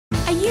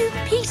Are you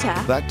Peter?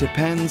 That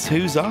depends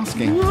who's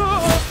asking.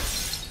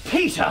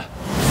 Peter!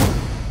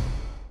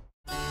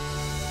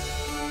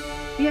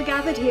 We are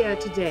gathered here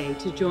today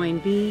to join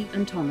Bea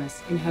and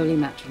Thomas in holy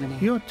matrimony.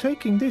 You're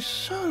taking this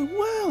so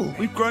well.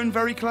 We've grown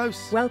very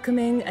close.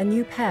 Welcoming a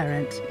new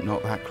parent.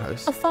 Not that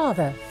close. A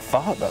father.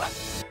 Father?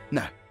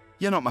 No,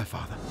 you're not my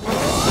father.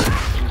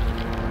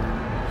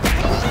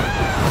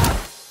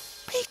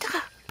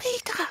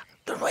 Peter!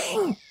 The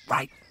ring!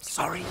 Right,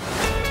 sorry.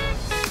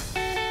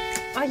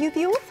 Are you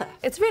the author?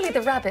 It's really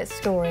the rabbit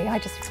story. I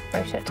just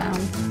wrote it down.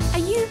 Are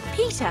you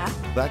Peter?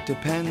 That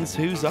depends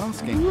who's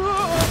asking.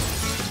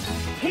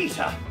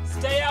 Peter!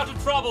 Stay out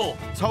of trouble!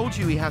 Told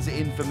you he has it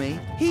in for me.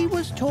 He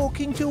was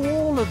talking to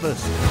all of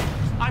us.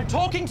 I'm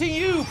talking to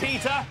you,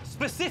 Peter,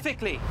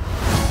 specifically.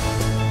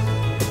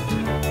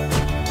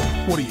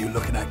 What are you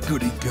looking at,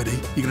 goody-goody?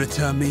 You gonna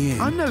turn me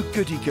in? I'm no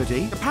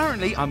goody-goody.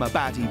 Apparently, I'm a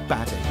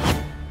baddie-baddie.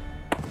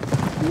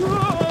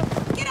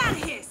 Get out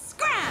of here!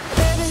 Scram!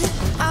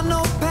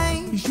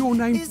 Is your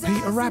name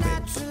Peter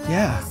Rabbit?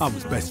 Yeah. I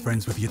was best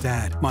friends with your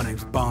dad. My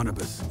name's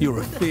Barnabas. You're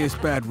a fierce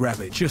bad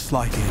rabbit, just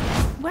like him.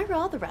 Where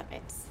are the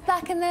rabbits?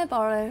 Back in their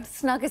burrow,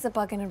 snug as a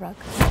bug in a rug.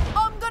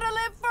 I'm gonna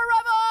live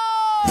forever!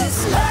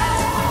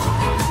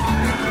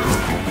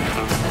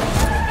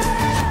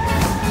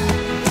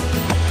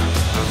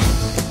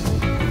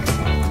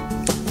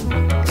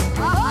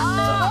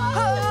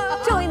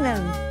 Join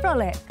them,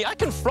 frolic. I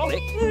can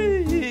frolic.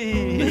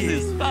 This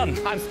is fun.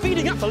 I'm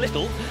speeding up a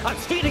little. I'm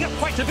speeding up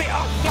quite a bit.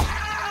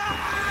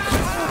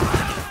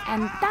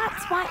 And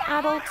that's why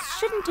adults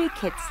shouldn't do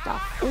kid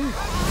stuff.